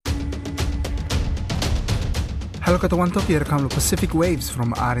Hello katawanto, here come the Pacific Waves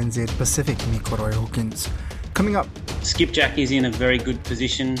from RNZ Pacific, Nico Roy Hawkins. Coming up, Skipjack is in a very good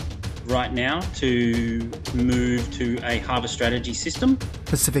position right now to move to a harvest strategy system.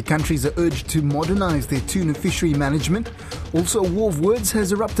 Pacific countries are urged to modernise their tuna fishery management. Also, a war of words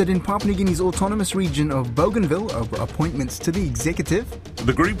has erupted in Papua New Guinea's autonomous region of Bougainville over appointments to the executive.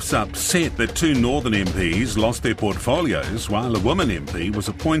 The group's upset that two northern MPs lost their portfolios while a woman MP was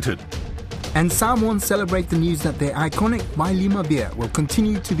appointed. And Samoans celebrate the news that their iconic Wailima beer will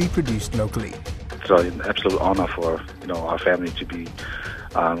continue to be produced locally. It's an absolute honour for our family to be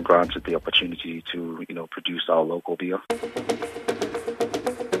granted the opportunity to produce our local beer.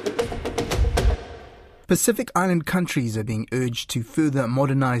 Pacific Island countries are being urged to further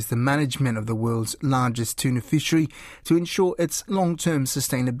modernise the management of the world's largest tuna fishery to ensure its long-term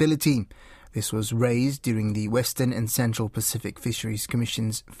sustainability. This was raised during the Western and Central Pacific Fisheries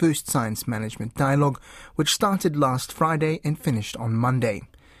Commission's first Science Management Dialogue, which started last Friday and finished on Monday.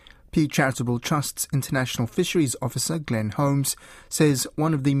 Pew Charitable Trust's International Fisheries Officer Glenn Holmes says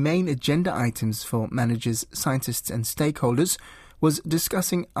one of the main agenda items for managers, scientists and stakeholders was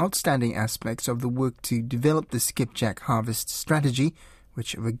discussing outstanding aspects of the work to develop the skipjack harvest strategy,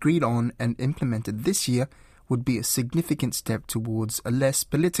 which, if agreed on and implemented this year, would be a significant step towards a less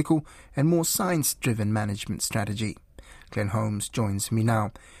political and more science-driven management strategy. Glenn Holmes joins me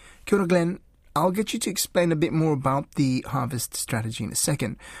now. Kia ora, Glenn. I'll get you to explain a bit more about the harvest strategy in a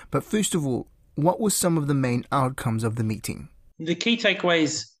second. But first of all, what were some of the main outcomes of the meeting? The key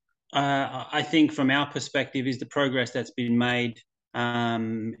takeaways, I think, from our perspective, is the progress that's been made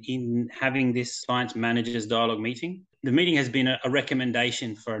in having this Science Managers Dialogue meeting. The meeting has been a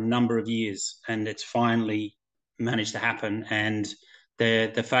recommendation for a number of years, and it's finally managed to happen. And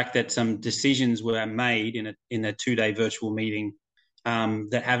the fact that some decisions were made in a 2-day virtual meeting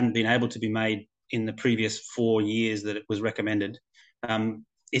that haven't been able to be made in the previous 4 years that it was recommended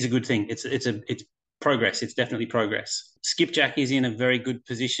is a good thing. It's progress. It's definitely progress. Skipjack is in a very good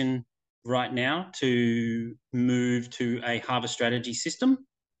position right now to move to a harvest strategy system,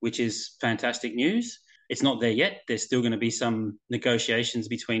 which is fantastic news. It's not there yet. There's still going to be some negotiations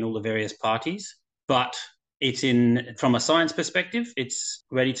between all the various parties, but from a science perspective, it's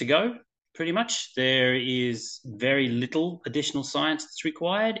ready to go. Pretty much. There is very little additional science that's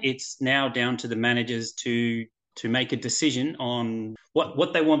required. It's now down to the managers to make a decision on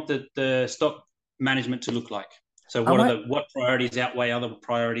what they want the stock management to look like. So what priorities outweigh other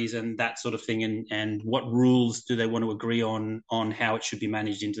priorities and that sort of thing, and what rules do they want to agree on how it should be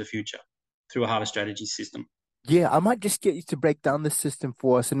managed into the future through a harvest strategy system. Yeah, I might just get you to break down the system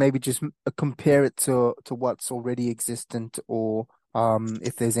for us and maybe just compare it to what's already existent, or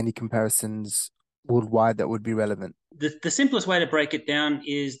if there's any comparisons worldwide that would be relevant. The simplest way to break it down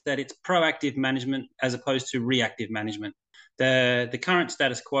is that it's proactive management as opposed to reactive management. The current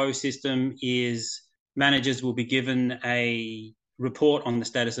status quo system is managers will be given a report on the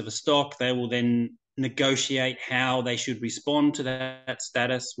status of a stock. They will then negotiate how they should respond to that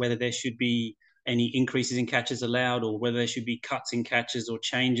status, whether there should be any increases in catches allowed or whether there should be cuts in catches or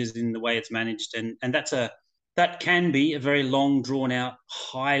changes in the way it's managed. And that can be a very long, drawn-out,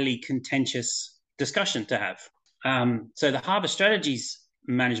 highly contentious discussion to have. So the harvest strategies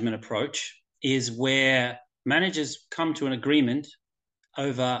management approach is where managers come to an agreement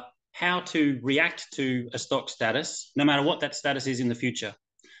over how to react to a stock status, no matter what that status is in the future.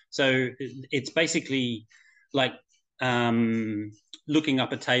 So it's basically like looking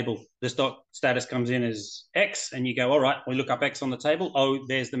up a table. The stock status comes in as X, and you go, all right, we look up X on the table. Oh,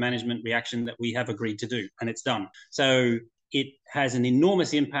 there's the management reaction that we have agreed to do, and it's done. So it has an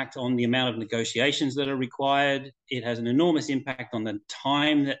enormous impact on the amount of negotiations that are required. It has an enormous impact on the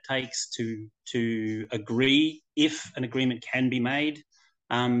time that takes to agree if an agreement can be made,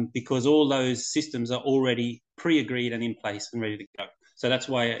 because all those systems are already pre-agreed and in place and ready to go. So that's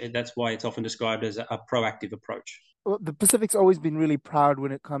why it's often described as a proactive approach. Well, the Pacific's always been really proud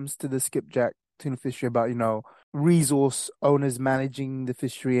when it comes to the skipjack tuna fishery about, resource owners managing the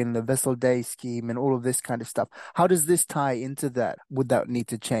fishery and the vessel day scheme and all of this kind of stuff. How does this tie into that? Would that need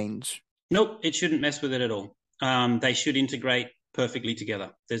to change? Nope, it shouldn't mess with it at all. They should integrate perfectly together.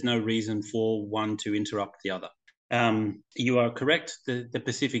 There's no reason for one to interrupt the other. You are correct. The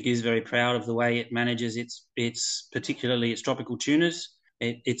Pacific is very proud of the way it manages its particularly its tropical tunas.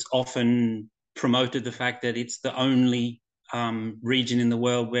 It's often promoted the fact that it's the only region in the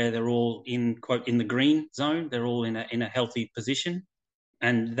world where they're all in the green zone. They're all in a healthy position,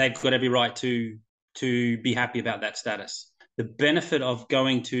 and they've got every right to be happy about that status. The benefit of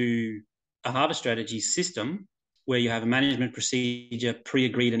going to a harvest strategy system where you have a management procedure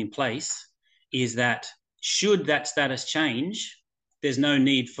pre-agreed and in place is that should that status change, there's no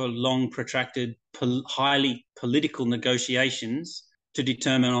need for long, protracted, highly political negotiations to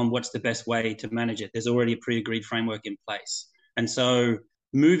determine on what's the best way to manage it. There's already a pre-agreed framework in place. And so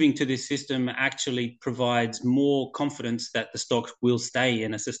moving to this system actually provides more confidence that the stocks will stay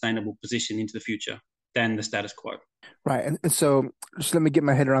in a sustainable position into the future than the status quo. Right. And so just let me get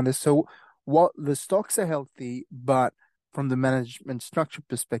my head around this. So what the stocks are healthy, but from the management structure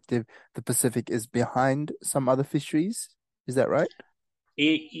perspective, the Pacific is behind some other fisheries. Is that right?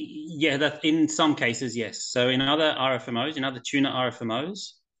 Yeah, that in some cases, yes. So in other RFMOs, in other tuna RFMOs,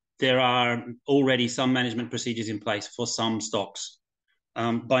 there are already some management procedures in place for some stocks.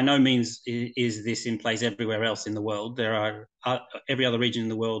 By no means is this in place everywhere else in the world. There are every other region in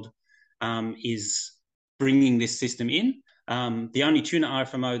the world is bringing this system in. The only tuna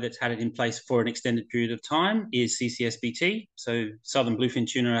RFMO that's had it in place for an extended period of time is CCSBT. So Southern Bluefin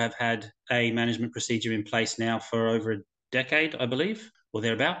Tuna have had a management procedure in place now for over a decade, I believe, or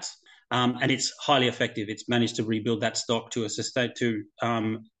thereabouts. And it's highly effective. It's managed to rebuild that stock to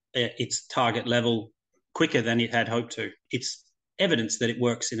its target level quicker than it had hoped to. It's evidence that it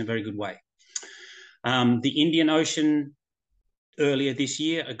works in a very good way. The Indian Ocean earlier this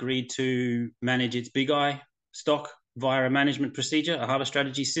year agreed to manage its big eye stock via a management procedure, a harvest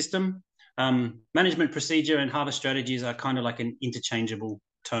strategy system. Management procedure and harvest strategies are kind of like an interchangeable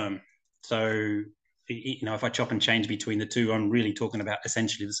term. So, if I chop and change between the two, I'm really talking about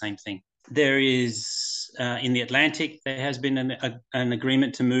essentially the same thing. There is, in the Atlantic, there has been an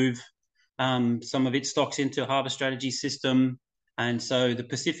agreement to move some of its stocks into a harvest strategy system. And so the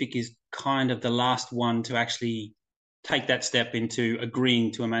Pacific is kind of the last one to actually take that step into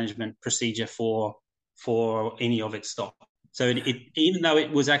agreeing to a management procedure for any of its stock. So even though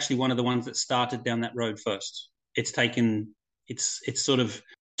it was actually one of the ones that started down that road first, it's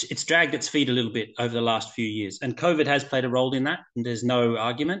dragged its feet a little bit over the last few years. And COVID has played a role in that, and there's no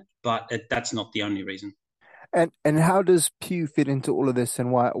argument, but that's not the only reason. And how does Pew fit into all of this,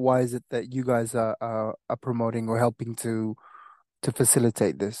 and why is it that you guys are promoting or helping to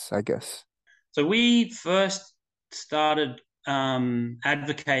facilitate this, I guess? So we first started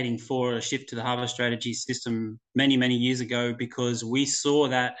advocating for a shift to the harvest strategy system many, many years ago because we saw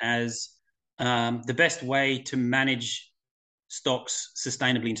that as the best way to manage stocks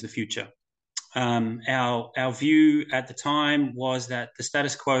sustainably into the future. Our view at the time was that the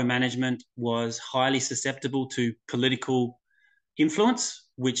status quo management was highly susceptible to political influence,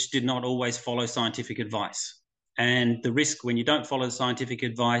 which did not always follow scientific advice. And the risk when you don't follow the scientific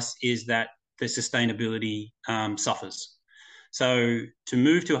advice is that the sustainability suffers. So to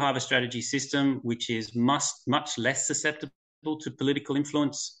move to a harvest strategy system, which is much less susceptible to political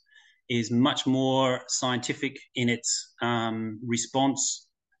influence, is much more scientific in its response,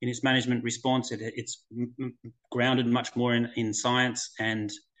 in its management response. It's grounded much more in science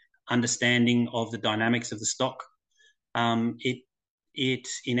and understanding of the dynamics of the stock. It,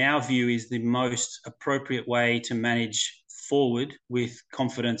 in our view, is the most appropriate way to manage forward with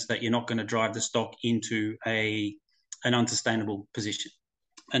confidence that you're not going to drive the stock into an unsustainable position.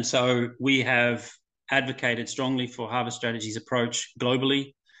 And so we have advocated strongly for harvest strategies approach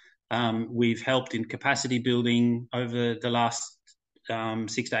globally. We've helped in capacity building over the last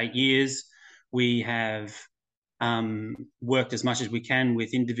 6 to 8 years. We have worked as much as we can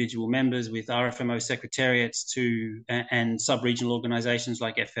with individual members, with RFMO secretariats and sub-regional organisations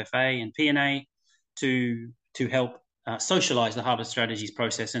like FFA and PNA to help socialise the harvest strategies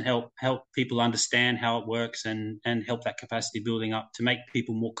process and help people understand how it works and help that capacity building up to make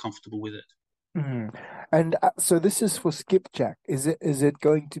people more comfortable with it. Mm-hmm. And so this is for skipjack. Is it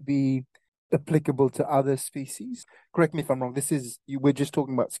going to be applicable to other species? Correct me if I'm wrong. We're just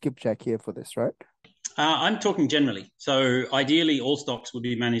talking about skipjack here for this, right? I'm talking generally. So ideally, all stocks would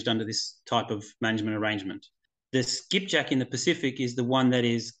be managed under this type of management arrangement. The skipjack in the Pacific is the one that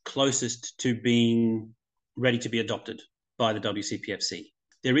is closest to being ready to be adopted by the WCPFC.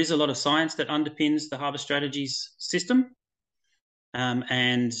 There is a lot of science that underpins the harvest strategies system,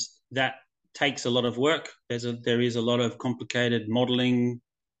 and that takes a lot of work. There is a lot of complicated modelling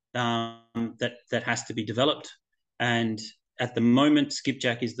that has to be developed, and at the moment,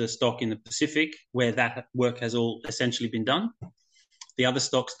 skipjack is the stock in the Pacific where that work has all essentially been done. The other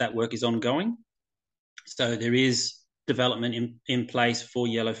stocks, that work is ongoing. So there is development in place for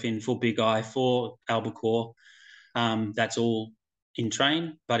yellowfin, for big eye, for albacore. That's all in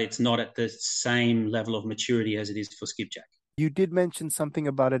train, but it's not at the same level of maturity as it is for skipjack. You did mention something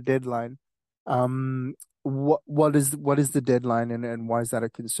about a deadline. What is the deadline, and why is that a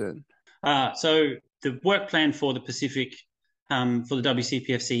concern? So the work plan for the Pacific, for the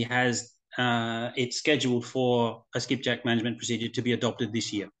WCPFC, has it's scheduled for a skipjack management procedure to be adopted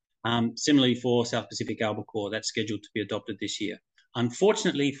this year. Similarly for South Pacific Albacore, that's scheduled to be adopted this year.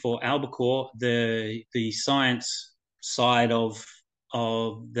 Unfortunately for Albacore, the science side of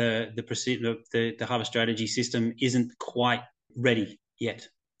the harbour strategy system isn't quite ready yet.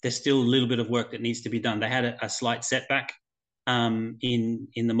 There's still a little bit of work that needs to be done. They had a slight setback in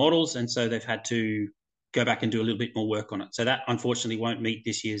the models, and so they've had to go back and do a little bit more work on it. So that unfortunately won't meet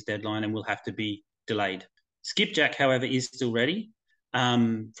this year's deadline and will have to be delayed. Skipjack, however, is still ready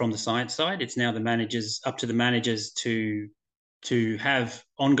from the science side. It's now up to the managers to have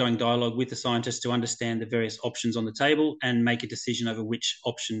ongoing dialogue with the scientists to understand the various options on the table and make a decision over which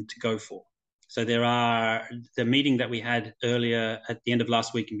option to go for. So the meeting that we had earlier at the end of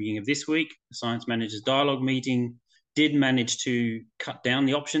last week and beginning of this week, the Science Managers Dialogue meeting, did manage to cut down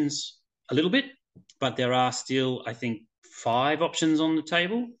the options a little bit, but there are still, I think, 5 options on the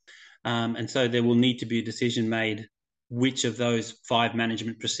table. And so there will need to be a decision made which of those 5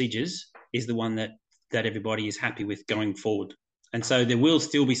 management procedures is the one that everybody is happy with going forward. And so there will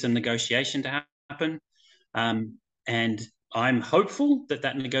still be some negotiation to happen. And I'm hopeful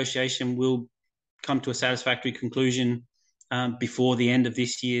that negotiation will come to a satisfactory conclusion before the end of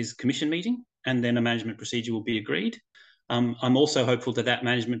this year's commission meeting, and then a management procedure will be agreed. I'm also hopeful that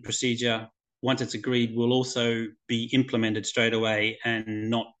management procedure, once it's agreed, will also be implemented straight away and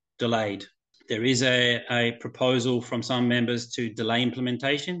not delayed. There is a proposal from some members to delay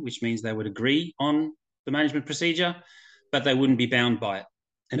implementation, which means they would agree on the management procedure, but they wouldn't be bound by it.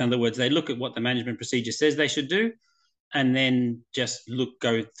 In other words, they look at what the management procedure says they should do, and then just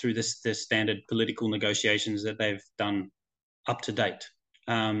go through the standard political negotiations that they've done up to date.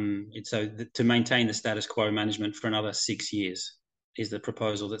 To maintain the status quo management for another 6 years is the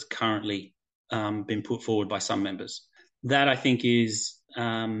proposal that's currently been put forward by some members. That, I think, is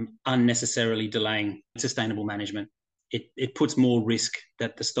unnecessarily delaying sustainable management. It puts more risk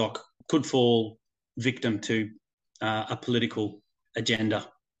that the stock could fall victim to a political agenda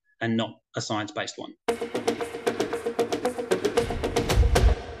and not a science-based one.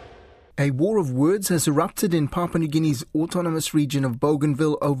 A war of words has erupted in Papua New Guinea's autonomous region of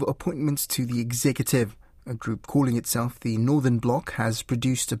Bougainville over appointments to the executive. A group calling itself the Northern Bloc has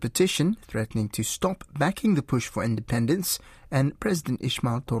produced a petition threatening to stop backing the push for independence and President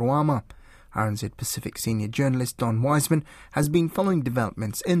Ismail Toroama. RNZ Pacific senior journalist Don Wiseman has been following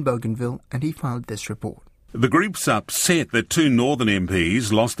developments in Bougainville, and he filed this report. The group's upset that 2 Northern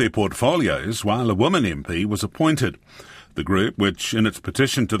MPs lost their portfolios while a woman MP was appointed. The group, which in its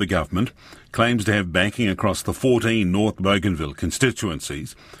petition to the government claims to have backing across the 14 North Bougainville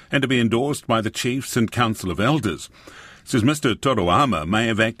constituencies and to be endorsed by the Chiefs and Council of Elders, says Mr Toroama may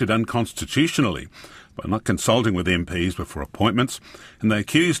have acted unconstitutionally by not consulting with MPs before appointments, and they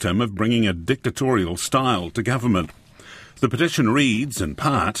accused him of bringing a dictatorial style to government. The petition reads, in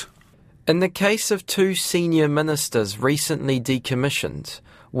part, "In the case of 2 senior ministers recently decommissioned,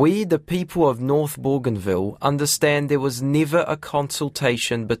 we, the people of North Bougainville, understand there was never a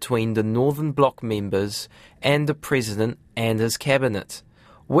consultation between the Northern Bloc members and the President and his cabinet.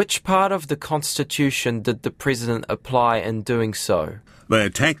 Which part of the Constitution did the President apply in doing so?" They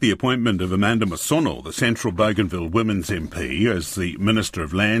attacked the appointment of Amanda Masono, the Central Bougainville Women's MP, as the Minister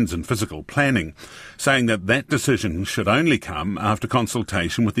of Lands and Physical Planning, saying that decision should only come after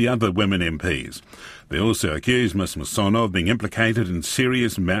consultation with the other women MPs. They also accused Ms Masono of being implicated in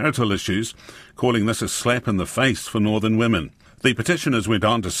serious marital issues, calling this a slap in the face for Northern women. The petitioners went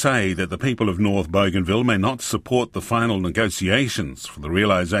on to say that the people of North Bougainville may not support the final negotiations for the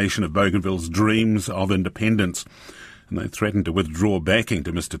realisation of Bougainville's dreams of independence, and they threatened to withdraw backing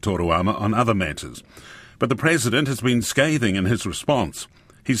to Mr Toroama on other matters. But the President has been scathing in his response.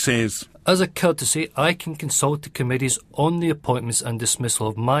 He says, "As a courtesy, I can consult the committees on the appointments and dismissal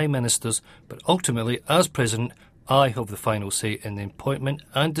of my ministers, but ultimately, as President, I have the final say in the appointment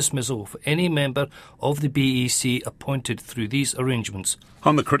and dismissal of any member of the BEC appointed through these arrangements."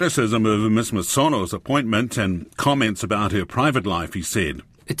 On the criticism of Ms Masono's appointment and comments about her private life, he said,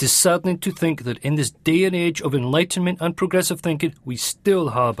 "It is saddening to think that in this day and age of enlightenment and progressive thinking, we still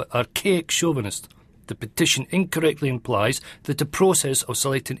harbour archaic chauvinists. The petition incorrectly implies that the process of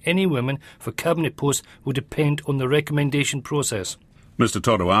selecting any women for cabinet posts will depend on the recommendation process." Mr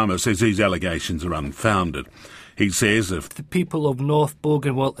Toroama says these allegations are unfounded. He says if the people of North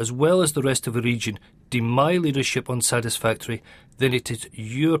Bougainville, as well as the rest of the region, deem my leadership unsatisfactory, then it is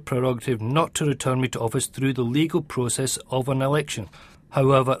your prerogative not to return me to office through the legal process of an election.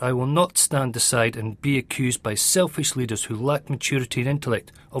 However, I will not stand aside and be accused by selfish leaders who lack maturity and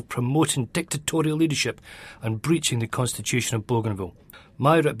intellect of promoting dictatorial leadership and breaching the Constitution of Bougainville.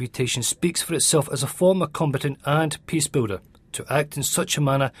 My reputation speaks for itself as a former combatant and peace builder. To act in such a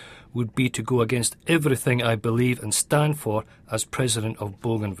manner would be to go against everything I believe and stand for as President of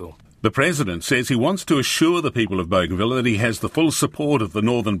Bougainville. The President says he wants to assure the people of Bougainville that he has the full support of the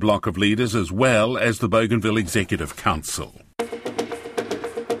Northern Bloc of leaders as well as the Bougainville Executive Council.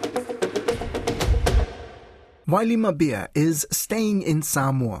 Vailima Beer is staying in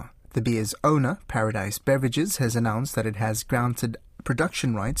Samoa. The beer's owner, Paradise Beverages, has announced that it has granted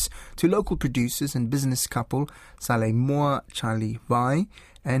production rights to local producers and business couple Salemoa Charlie Vai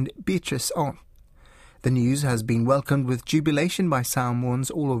and Beatrice On. The news has been welcomed with jubilation by Samoans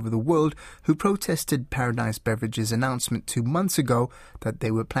all over the world who protested Paradise Beverages' announcement 2 months ago that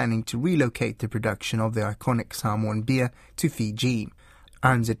they were planning to relocate the production of the iconic Samoan beer to Fiji.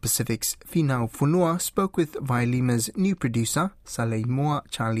 RNZ Pacific's Finau Funua spoke with Vailima's new producer, Salemoa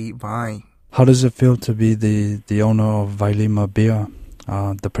Charlie Vai. How does it feel to be the owner of Vailima Beer,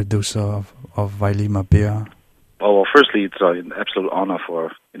 the producer of Vailima Beer? Well, firstly, it's an absolute honor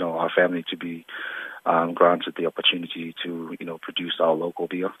for our family to be granted the opportunity to produce our local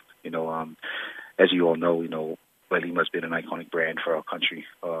beer. As you all know, Vailima has been an iconic brand for our country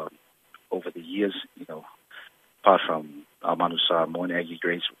over the years. Apart from our Manu Samoan Aggie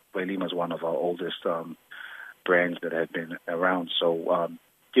Grace, Vailima is one of our oldest brands that have been around. So,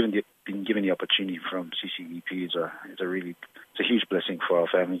 being given the opportunity from CCEP is a huge blessing for our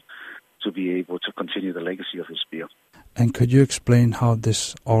family to be able to continue the legacy of this beer. And could you explain how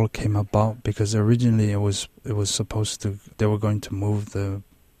this all came about? Because originally it was supposed to, they were going to move the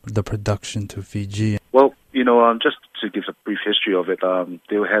production to Fiji. Well, just to give a brief history of it,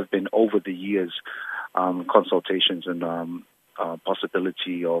 there have been over the years consultations and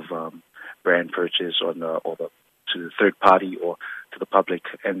possibility of brand purchase to the third party or to the public.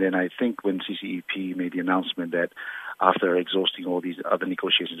 And then I think when CCEP made the announcement that after exhausting all these other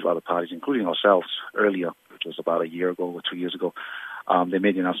negotiations with other parties, including ourselves earlier, which was about a year ago or 2 years ago, they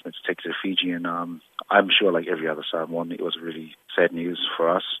made the announcement to take it to Fiji. And I'm sure, like every other Samoan, it was really sad news for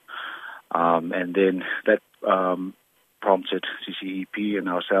us. And then that prompted CCEP and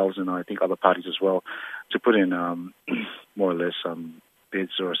ourselves, and I think other parties as well, to put in more or less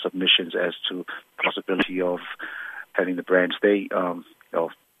bids or submissions as to the possibility of having the brand stay.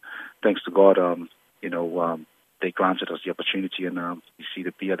 Thanks to God, they granted us the opportunity, and you see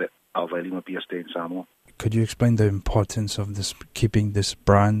the beer, that our Vailima beer, stay in Samoa. Could you explain the importance of keeping this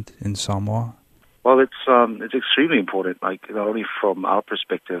brand in Samoa? Well, it's extremely important. Like, not only from our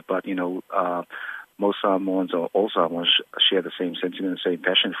perspective, but most Samoans or all Samoans share the same sentiment and same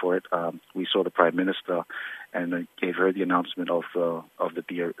passion for it. We saw the Prime Minister and gave her the announcement of the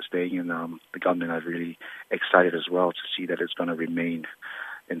beer staying, and the government are really excited as well to see that it's going to remain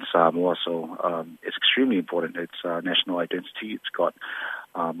in Samoa. So it's extremely important. It's national identity. It's got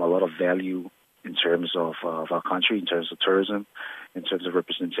a lot of value in terms of our country, in terms of tourism, in terms of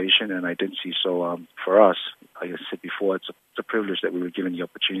representation and identity. So for us, like I said before, it's a privilege that we were given the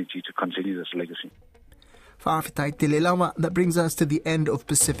opportunity to continue this legacy. Whaafitai te Lelawa, that brings us to the end of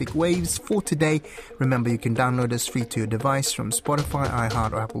Pacific Waves for today. Remember, you can download us free to your device from Spotify,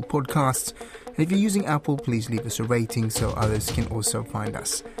 iHeart or Apple Podcasts. And if you're using Apple, please leave us a rating so others can also find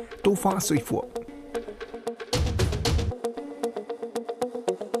us. Tō whāsui fua.